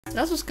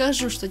Сразу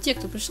скажу, что те,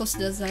 кто пришел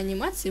сюда за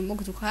анимацией,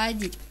 могут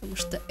уходить, потому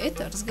что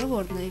это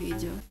разговорное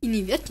видео. И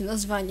не верьте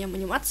названиям,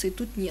 анимации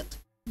тут нет.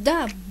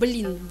 Да,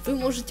 блин, вы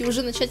можете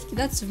уже начать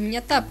кидаться в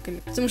меня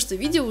тапками, потому что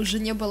видео уже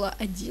не было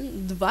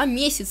 1-2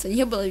 месяца,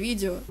 не было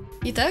видео.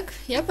 Итак,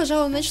 я,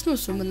 пожалуй, начну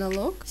свой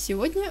монолог.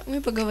 Сегодня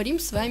мы поговорим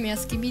с вами о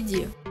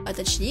скибиди, а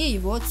точнее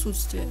его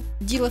отсутствие.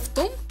 Дело в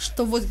том,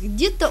 что вот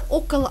где-то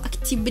около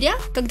октября,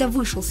 когда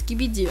вышел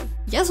скибиди,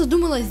 я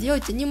задумала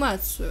сделать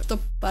анимацию,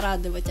 чтобы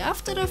порадовать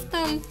авторов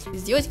там,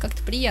 сделать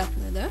как-то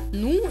приятное, да?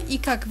 Ну, и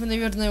как вы,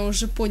 наверное,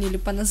 уже поняли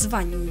по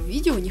названию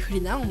видео, ни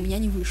хрена у меня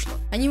не вышло.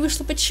 А не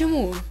вышло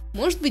почему?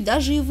 Может быть,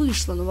 даже и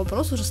вышло, но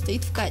вопрос уже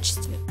стоит в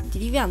качестве.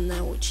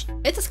 Деревянная очень.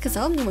 Это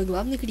сказал мне мой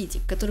главный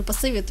критик, который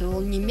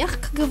посоветовал мне,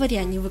 мягко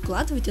говоря, не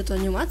выкладывать эту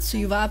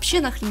анимацию и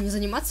вообще нахрен не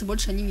заниматься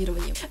больше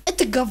анимированием.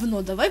 Это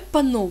говно, давай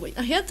по новой.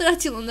 А я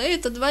тратила на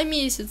это 2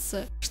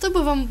 месяца.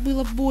 Чтобы вам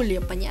было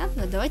более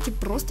понятно, давайте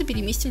просто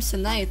переместимся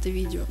на это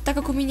видео. Так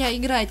как у меня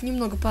играет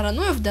немного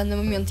паранойя в данный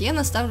момент, я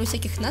наставлю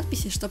всяких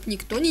надписей, чтобы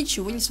никто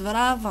ничего не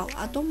своровал,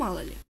 а то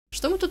мало ли.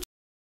 Что мы тут...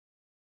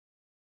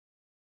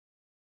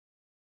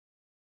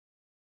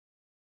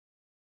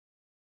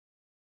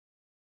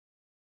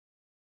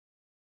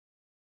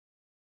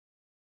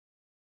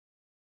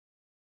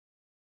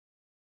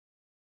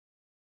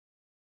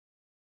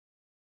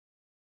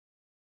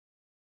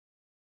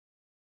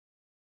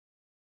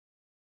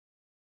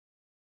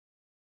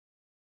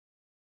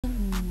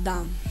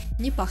 Да,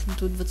 не пахнет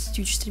тут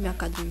 24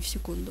 кадрами в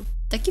секунду.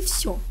 Так и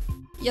все.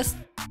 Я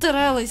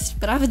старалась,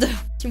 правда?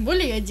 Тем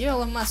более я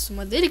делала массу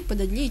моделек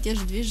под одни и те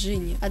же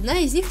движения. Одна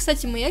из них,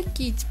 кстати, моя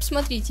Китти.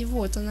 Посмотрите,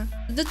 вот она.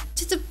 Да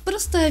это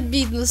просто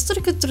обидно.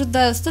 Столько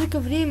труда, столько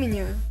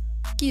времени.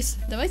 Кисы,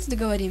 давайте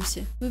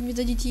договоримся. Вы мне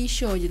дадите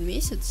еще 1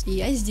 месяц, и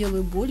я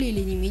сделаю более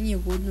или не менее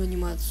годную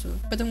анимацию.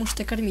 Потому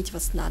что кормить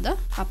вас надо,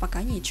 а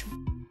пока нечем.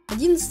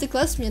 11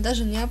 класс меня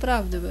даже не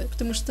оправдывает,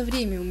 потому что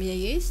время у меня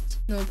есть,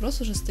 но вопрос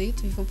уже стоит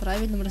в его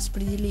правильном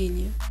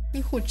распределении.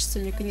 Не хочется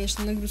мне,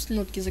 конечно, на грустной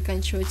нотке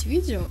заканчивать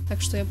видео,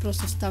 так что я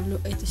просто вставлю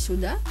это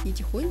сюда и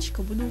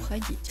тихонечко буду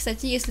уходить.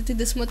 Кстати, если ты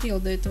досмотрел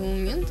до этого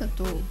момента,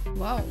 то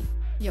вау,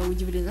 я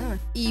удивлена.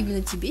 И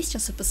именно тебе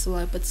сейчас я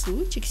посылаю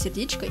поцелуйчик,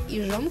 сердечко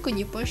и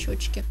жамканье по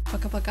щечке.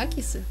 Пока-пока,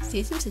 кисы,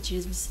 встретимся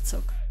через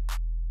месяцок.